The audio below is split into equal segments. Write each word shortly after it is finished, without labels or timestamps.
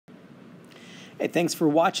Hey, thanks for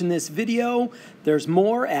watching this video. There's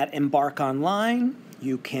more at Embark Online.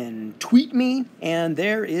 You can tweet me, and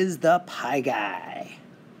there is the Pie Guy.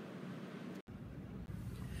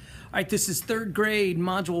 All right, this is third grade,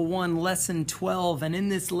 Module 1, Lesson 12, and in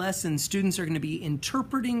this lesson, students are going to be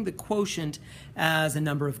interpreting the quotient as a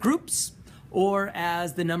number of groups or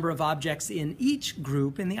as the number of objects in each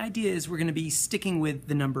group, and the idea is we're going to be sticking with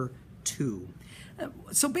the number 2.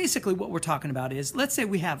 So basically what we're talking about is, let's say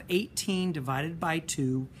we have 18 divided by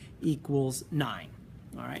 2 equals 9.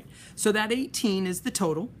 All right, so that 18 is the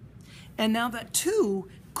total, and now that 2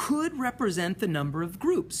 could represent the number of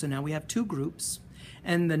groups. So now we have 2 groups,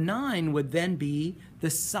 and the 9 would then be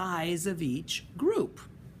the size of each group.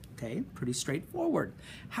 Okay, pretty straightforward.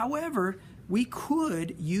 However, we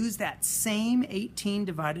could use that same 18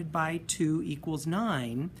 divided by 2 equals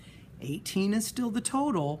 9. 18 is still the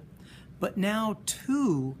total, but now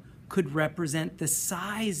 2 could represent the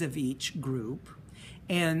size of each group,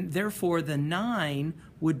 and therefore the 9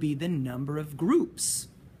 would be the number of groups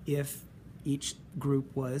if each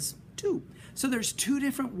group was 2. So there's 2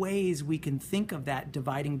 different ways we can think of that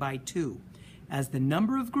dividing by 2, as the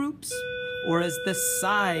number of groups or as the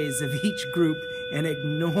size of each group, and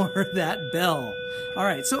ignore that bell. All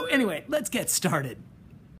right, so anyway, let's get started.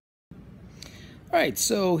 All right,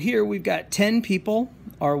 so here we've got 10 people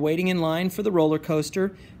are waiting in line for the roller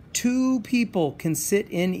coaster. 2 people can sit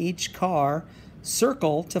in each car.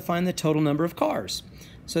 Circle to find the total number of cars.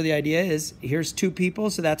 So the idea is, here's 2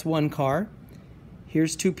 people, so that's 1 car.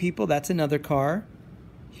 Here's 2 people, that's another car.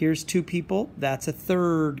 Here's 2 people, that's a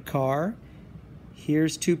 3rd car.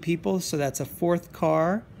 Here's 2 people, so that's a 4th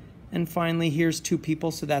car. And finally, here's 2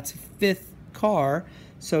 people, so that's a 5th car.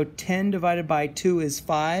 So 10 divided by 2 is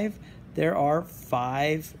 5. There are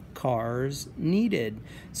 5 cars needed.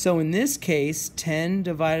 So in this case, 10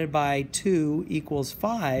 divided by 2 equals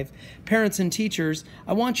 5. Parents and teachers,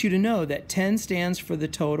 I want you to know that 10 stands for the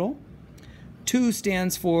total, 2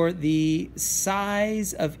 stands for the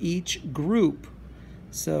size of each group.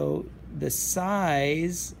 So the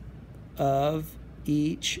size of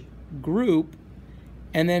each group,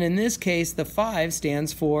 and then in this case, the 5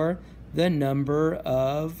 stands for the number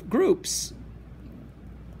of groups.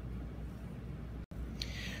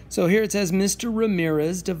 So here it says, Mr.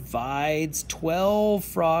 Ramirez divides 12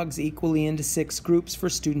 frogs equally into 6 groups for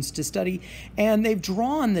students to study, and they've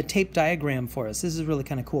drawn the tape diagram for us. This is really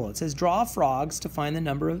kind of cool. It says, draw frogs to find the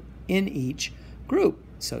number in each group.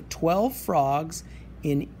 So 12 frogs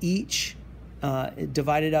in each,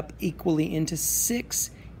 divided up equally into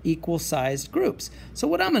 6 equal-sized groups. So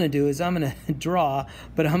what I'm going to do is I'm going to draw,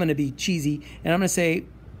 but I'm going to be cheesy, and I'm going to say,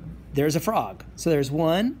 there's a frog. So there's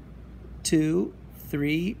 1, 2,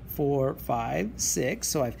 3, 4, 5, 6.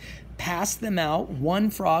 So I've passed them out, 1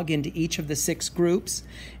 frog into each of the 6 groups,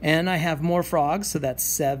 and I have more frogs, so that's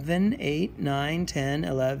 7, 8, 9, 10,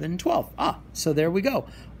 11, 12. So there we go.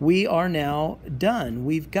 We are now done.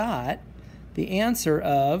 We've got the answer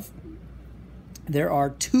of, there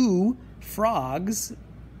are 2 frogs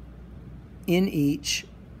in each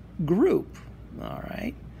group. All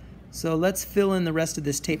right. So let's fill in the rest of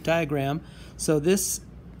this tape diagram. So this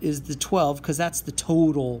is the 12, because that's the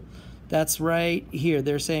total. That's right here.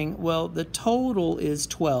 They're saying, well, the total is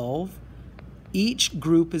 12. Each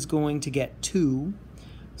group is going to get 2.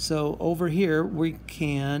 So over here, we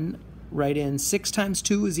can write in 6 times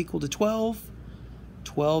 2 is equal to 12.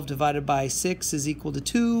 12 divided by 6 is equal to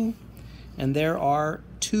 2. And there are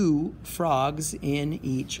 2 frogs in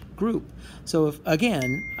each group. So if,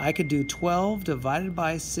 again, I could do 12 divided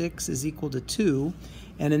by 6 is equal to 2.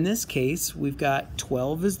 And in this case, we've got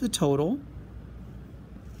 12 is the total.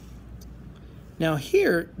 Now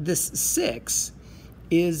here, this 6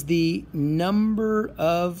 is the number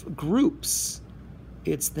of groups.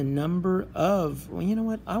 It's the number of, well, you know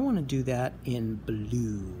what? I want to do that in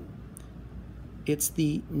blue. It's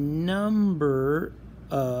the number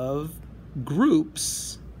of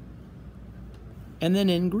groups. And then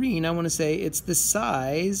in green, I want to say it's the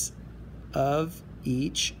size of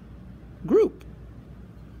each group.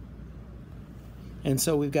 And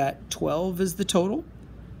so we've got 12 is the total.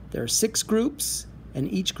 There are 6 groups,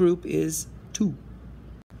 and each group is 2.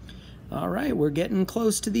 All right, we're getting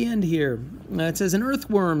close to the end here. It says an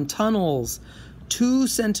earthworm tunnels 2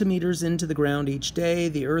 centimeters into the ground each day.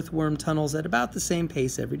 The earthworm tunnels at about the same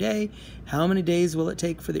pace every day. How many days will it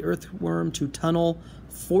take for the earthworm to tunnel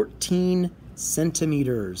 14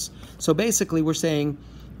 centimeters? So basically we're saying,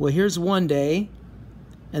 well, here's 1 day,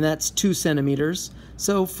 and that's 2 centimeters.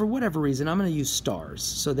 So for whatever reason, I'm going to use stars.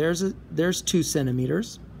 So there's 2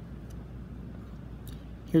 centimeters.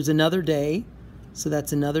 Here's another day, so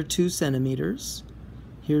that's another 2 centimeters.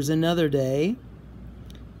 Here's another day,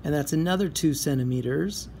 and that's another 2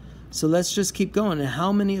 centimeters. So let's just keep going. And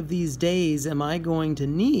how many of these days am I going to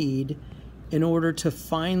need in order to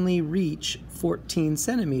finally reach 14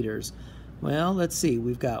 centimeters? Well, let's see.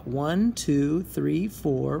 We've got 1, 2, 3,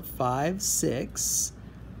 4, 5, 6.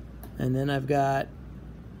 And then I've got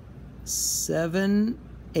 7,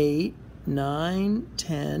 8, 9,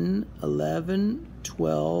 10, 11,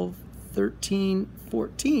 12, 13,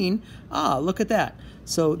 14. Ah, look at that.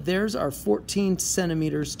 So there's our 14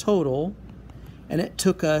 centimeters total. And it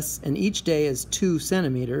took us, and each day is 2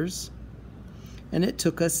 centimeters. And it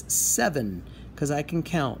took us 7, because I can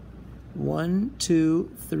count 1,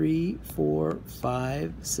 2, 3, 4,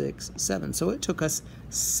 5, 6, 7. So it took us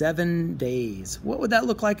 7 days. What would that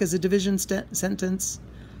look like as a division sentence?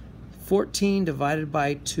 14 divided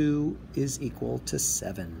by 2 is equal to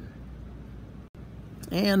 7.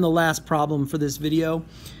 And the last problem for this video,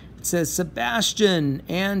 it says Sebastian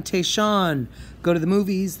and Tayshawn go to the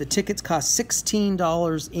movies. The tickets cost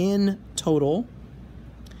 $16 in total.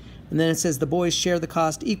 And then it says the boys share the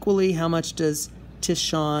cost equally. How much does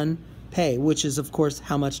Tayshawn pay? Which is, of course,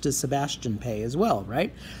 how much does Sebastian pay as well,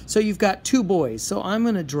 right? So you've got 2 boys. So I'm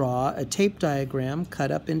going to draw a tape diagram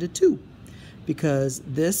cut up into 2, because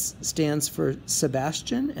this stands for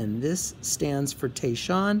Sebastian and this stands for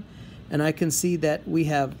Tayshawn. And I can see that we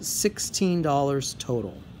have $16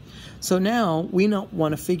 total. So now we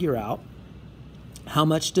want to figure out how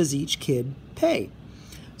much does each kid pay.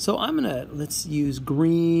 So let's use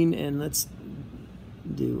green and let's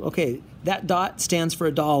do, okay, that dot stands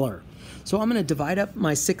for $1. So I'm going to divide up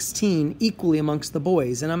my 16 equally amongst the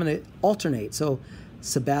boys, and I'm going to alternate. So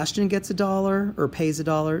Sebastian gets $1 or pays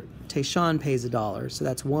 $1, Tayshawn pays $1. So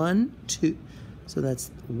that's 1, 2. So that's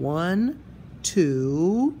 1,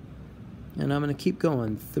 2, and I'm going to keep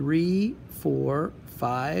going. 3, 4,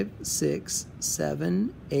 5, 6,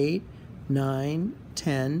 7, 8, 9,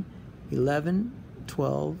 10, 11,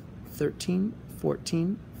 12, 13,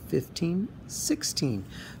 14, 15, 16.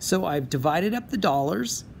 So I've divided up the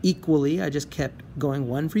dollars equally. I just kept going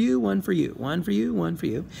 1 for you, 1 for you, 1 for you, 1 for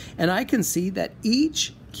you. And I can see that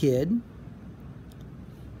each kid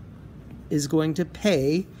is going to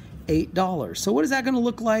pay $8. So what is that going to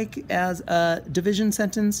look like as a division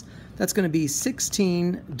sentence? That's going to be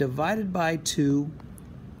 16 divided by 2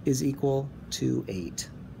 is equal to 8.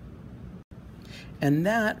 And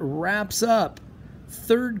that wraps up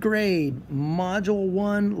 3rd grade, Module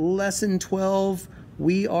 1, Lesson 12.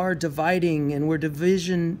 We are dividing, and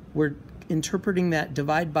we're interpreting that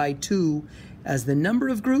divide by 2 as the number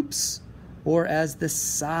of groups or as the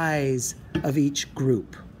size of each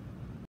group.